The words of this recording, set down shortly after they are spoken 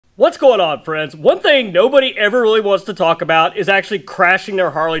going on, friends? One thing nobody ever really wants to talk about is actually crashing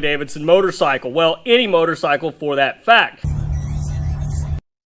their Harley-Davidson motorcycle. Well, any motorcycle for that fact.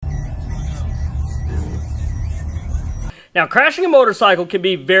 Now, crashing a motorcycle can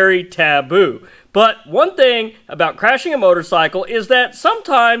be very taboo. But one thing about crashing a motorcycle is that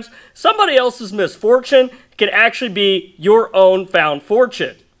sometimes somebody else's misfortune can actually be your own found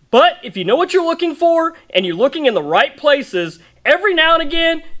fortune. But if you know what you're looking for and you're looking in the right places, every now and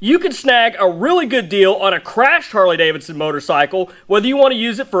again, you can snag a really good deal on a crashed Harley-Davidson motorcycle, whether you want to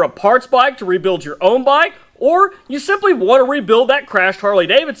use it for a parts bike to rebuild your own bike, or you simply want to rebuild that crashed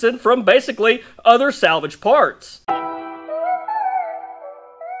Harley-Davidson from basically other salvage parts.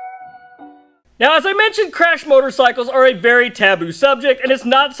 Now, as I mentioned, crashed motorcycles are a very taboo subject, and it's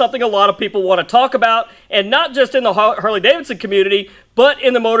not something a lot of people want to talk about, and not just in the Harley-Davidson community, but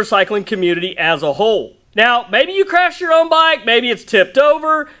in the motorcycling community as a whole. Now, maybe you crashed your own bike, maybe it's tipped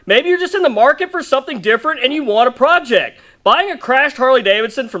over, maybe you're just in the market for something different and you want a project. Buying a crashed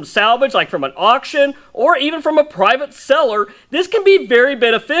Harley-Davidson from salvage, like from an auction, or even from a private seller, this can be very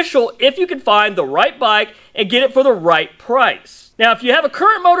beneficial if you can find the right bike and get it for the right price. Now, if you have a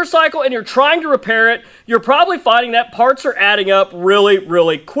current motorcycle and you're trying to repair it, you're probably finding that parts are adding up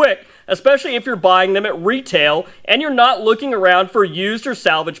really quick, especially if you're buying them at retail and you're not looking around for used or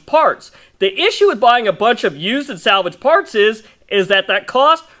salvage parts. The issue with buying a bunch of used and salvage parts is that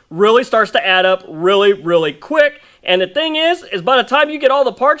cost really starts to add up really quick. And the thing is by the time you get all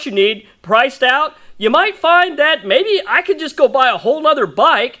the parts you need priced out, you might find that maybe I could just go buy a whole nother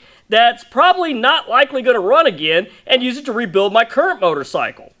bike that's probably not likely going to run again and use it to rebuild my current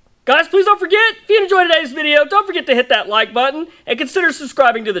motorcycle. Guys, please don't forget, if you enjoyed today's video, don't forget to hit that like button and consider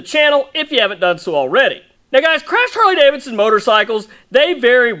subscribing to the channel if you haven't done so already. Now guys, crashed Harley-Davidson motorcycles, they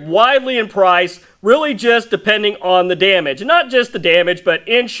vary widely in price, really just depending on the damage. And not just the damage, but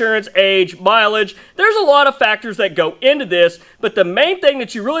insurance, age, mileage. There's a lot of factors that go into this, but the main thing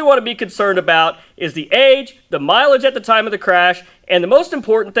that you really want to be concerned about is the age, the mileage at the time of the crash, and the most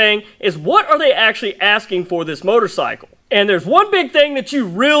important thing is what are they actually asking for this motorcycle. And there's one big thing that you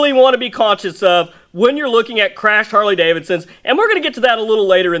really want to be conscious of when you're looking at crashed Harley-Davidsons, and we're going to get to that a little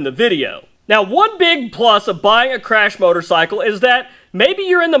later in the video. Now, one big plus of buying a crashed motorcycle is that maybe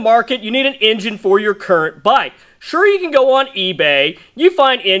you're in the market, you need an engine for your current bike. Sure, you can go on eBay, you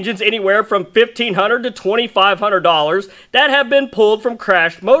find engines anywhere from $1,500 to $2,500 that have been pulled from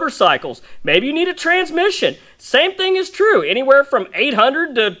crashed motorcycles. Maybe you need a transmission. Same thing is true, anywhere from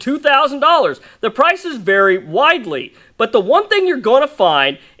 $800 to $2,000. The prices vary widely. But the one thing you're going to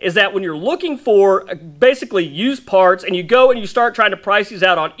find is that when you're looking for basically used parts and you go and you start trying to price these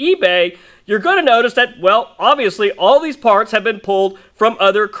out on eBay, you're going to notice that, well, obviously all these parts have been pulled from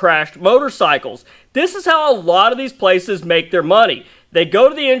other crashed motorcycles. This is how a lot of these places make their money. They go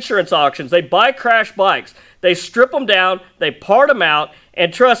to the insurance auctions, they buy crashed bikes, they strip them down, they part them out,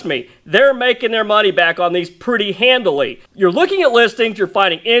 and trust me, they're making their money back on these pretty handily. You're looking at listings, you're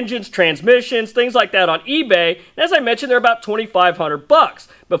finding engines, transmissions, things like that on eBay, and as I mentioned, they're about $2,500 bucks.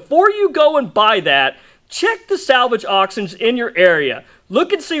 Before you go and buy that, check the salvage auctions in your area.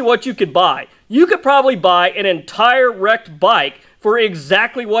 Look and see what you could buy. You could probably buy an entire wrecked bike for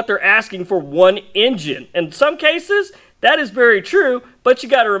exactly what they're asking for one engine. In some cases, that is very true, but you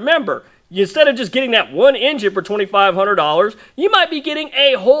got to remember, instead of just getting that one engine for $2,500, you might be getting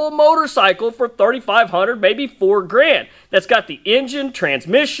a whole motorcycle for $3,500, maybe $4,000. That's got the engine,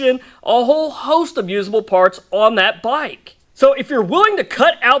 transmission, a whole host of usable parts on that bike. So if you're willing to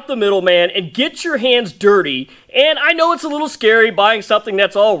cut out the middleman and get your hands dirty, and I know it's a little scary buying something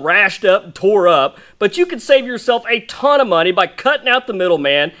that's all rashed up and tore up, but you can save yourself a ton of money by cutting out the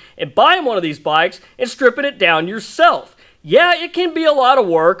middleman and buying one of these bikes and stripping it down yourself. Yeah, it can be a lot of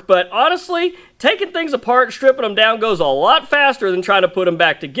work, but honestly, taking things apart and stripping them down goes a lot faster than trying to put them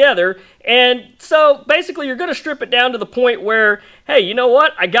back together. And so basically you're going to strip it down to the point where, hey, you know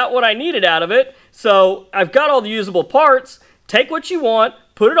what? I got what I needed out of it, so I've got all the usable parts. Take what you want,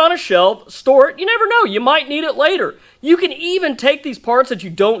 put it on a shelf, store it. You never know, you might need it later. You can even take these parts that you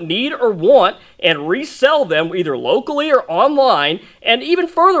don't need or want and resell them either locally or online and even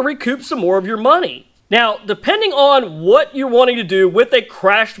further recoup some more of your money. Now, depending on what you're wanting to do with a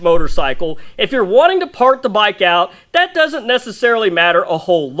crashed motorcycle, if you're wanting to part the bike out, that doesn't necessarily matter a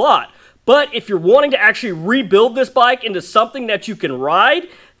whole lot. But if you're wanting to actually rebuild this bike into something that you can ride,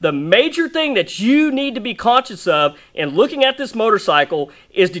 the major thing that you need to be conscious of in looking at this motorcycle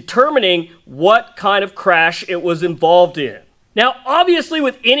is determining what kind of crash it was involved in. Now, obviously,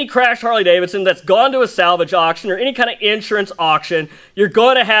 with any crashed Harley-Davidson that's gone to a salvage auction or any kind of insurance auction, you're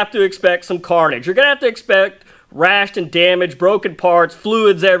going to have to expect some carnage. You're going to have to expect rashed and damaged, broken parts,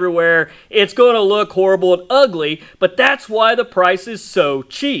 fluids everywhere. It's going to look horrible and ugly, but that's why the price is so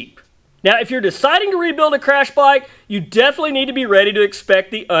cheap. Now, if you're deciding to rebuild a crash bike, you definitely need to be ready to expect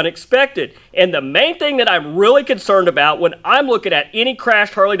the unexpected. And the main thing that I'm really concerned about when I'm looking at any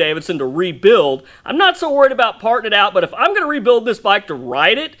crashed Harley-Davidson to rebuild, I'm not so worried about parting it out, but if I'm going to rebuild this bike to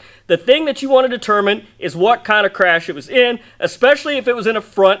ride it, the thing that you want to determine is what kind of crash it was in, especially if it was in a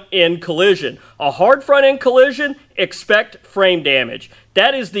front-end collision. A hard front-end collision, expect frame damage.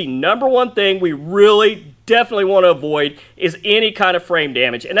 That is the #1 thing we really definitely want to avoid, is any kind of frame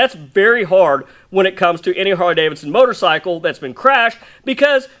damage. And that's very hard when it comes to any Harley-Davidson motorcycle that's been crashed,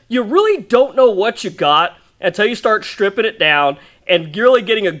 because you really don't know what you got until you start stripping it down and really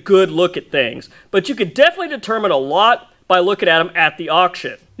getting a good look at things. But you can definitely determine a lot by looking at them at the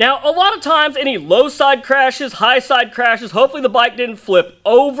auction. Now, a lot of times, any low side crashes, high side crashes, hopefully the bike didn't flip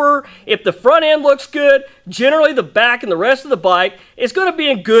over. If the front end looks good, generally the back and the rest of the bike is going to be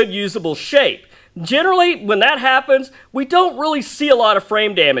in good, usable shape. Generally, when that happens, we don't really see a lot of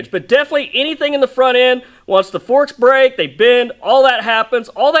frame damage, but definitely anything in the front end, once the forks break, they bend, all that happens,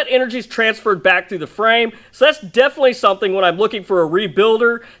 all that energy is transferred back through the frame. So that's definitely something when I'm looking for a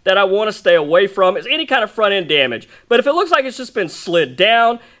rebuilder that I want to stay away from, is any kind of front end damage. But if it looks like it's just been slid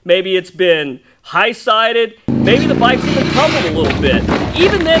down, maybe it's been high-sided, maybe the bike's even tumbled a little bit.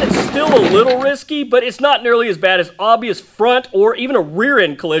 Even then, it's still a little risky, but it's not nearly as bad as obvious front or even a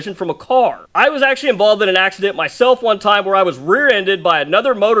rear-end collision from a car. I was actually involved in an accident myself one time where I was rear-ended by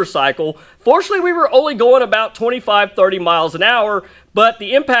another motorcycle. Fortunately, we were only going about 25-30 miles an hour, but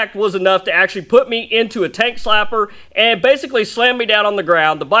the impact was enough to actually put me into a tank slapper and basically slammed me down on the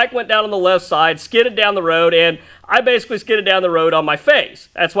ground. The bike went down on the left side, skidded down the road, and I basically skidded down the road on my face.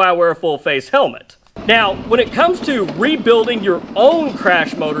 That's why I wear a full face helmet. Now, when it comes to rebuilding your own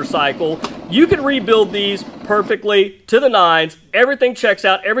crash motorcycle, you can rebuild these perfectly to the nines. Everything checks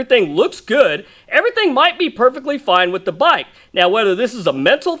out, everything looks good, everything might be perfectly fine with the bike. Now, whether this is a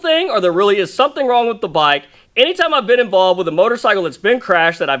mental thing or there really is something wrong with the bike, anytime I've been involved with a motorcycle that's been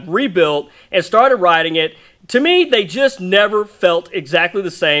crashed that I've rebuilt and started riding it, to me, they just never felt exactly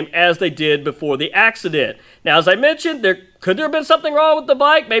the same as they did before the accident. Now, as I mentioned, could there have been something wrong with the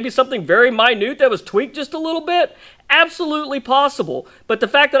bike? Maybe something very minute that was tweaked just a little bit? Absolutely possible. But the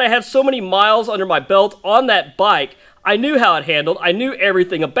fact that I had so many miles under my belt on that bike, I knew how it handled. I knew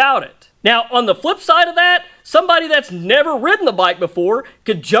everything about it. Now, on the flip side of that, somebody that's never ridden the bike before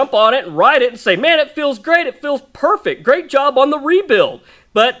could jump on it and ride it and say, man, it feels great. It feels perfect. Great job on the rebuild.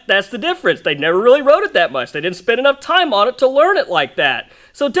 But that's the difference. They never really rode it that much. They didn't spend enough time on it to learn it like that.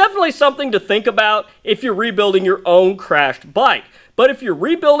 So definitely something to think about if you're rebuilding your own crashed bike. But if you're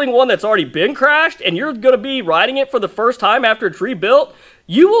rebuilding one that's already been crashed and you're going to be riding it for the first time after it's rebuilt,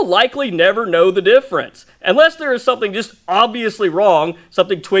 you will likely never know the difference. Unless there is something just obviously wrong,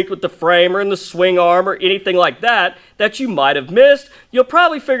 something tweaked with the frame or in the swing arm or anything like that, that you might have missed, you'll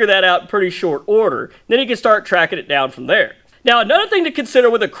probably figure that out in pretty short order. Then you can start tracking it down from there. Now, another thing to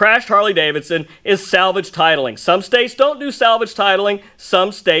consider with a crashed Harley-Davidson is salvage titling. Some states don't do salvage titling,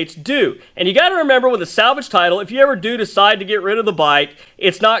 some states do. And you got to remember with a salvage title, if you ever do decide to get rid of the bike,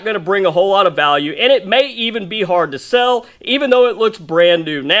 it's not going to bring a whole lot of value, and it may even be hard to sell. Even though it looks brand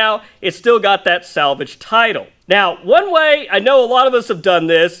new now, it's still got that salvage title. Now, one way, I know a lot of us have done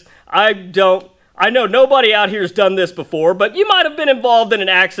this, I know nobody out here has done this before, but you might have been involved in an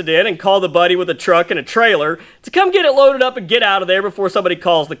accident and called a buddy with a truck and a trailer to come get it loaded up and get out of there before somebody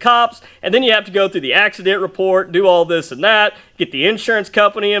calls the cops, and then you have to go through the accident report, do all this and that, get the insurance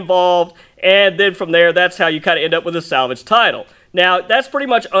company involved, and then from there, that's how you kind of end up with a salvage title. Now, that's pretty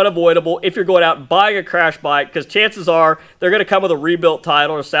much unavoidable if you're going out and buying a crash bike, because chances are they're going to come with a rebuilt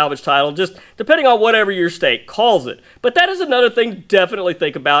title or salvage title, just depending on whatever your state calls it. But that is another thing to definitely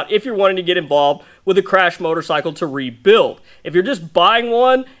think about if you're wanting to get involved with a crash motorcycle to rebuild. If you're just buying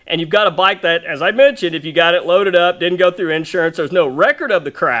one and you've got a bike that, as I mentioned, if you got it loaded up, didn't go through insurance, there's no record of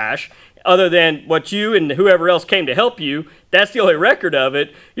the crash, other than what you and whoever else came to help you, that's the only record of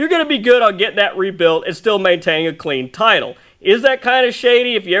it, you're going to be good on getting that rebuilt and still maintaining a clean title. Is that kind of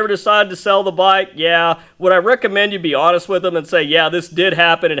shady if you ever decide to sell the bike? Yeah. Would I recommend you be honest with them and say, yeah, this did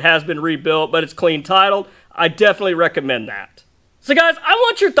happen, it has been rebuilt, but it's clean titled? I definitely recommend that. So guys, I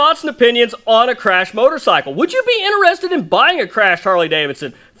want your thoughts and opinions on a crash motorcycle. Would you be interested in buying a crashed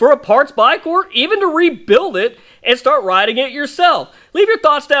Harley-Davidson for a parts bike or even to rebuild it and start riding it yourself? Leave your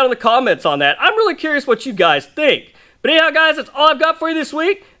thoughts down in the comments on that. I'm really curious what you guys think. But anyhow, guys, that's all I've got for you this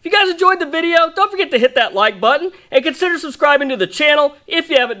week. If you guys enjoyed the video, don't forget to hit that like button and consider subscribing to the channel if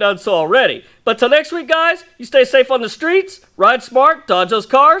you haven't done so already. But till next week, guys, you stay safe on the streets, ride smart, dodge those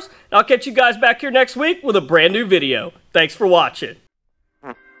cars, and I'll catch you guys back here next week with a brand new video. Thanks for watching.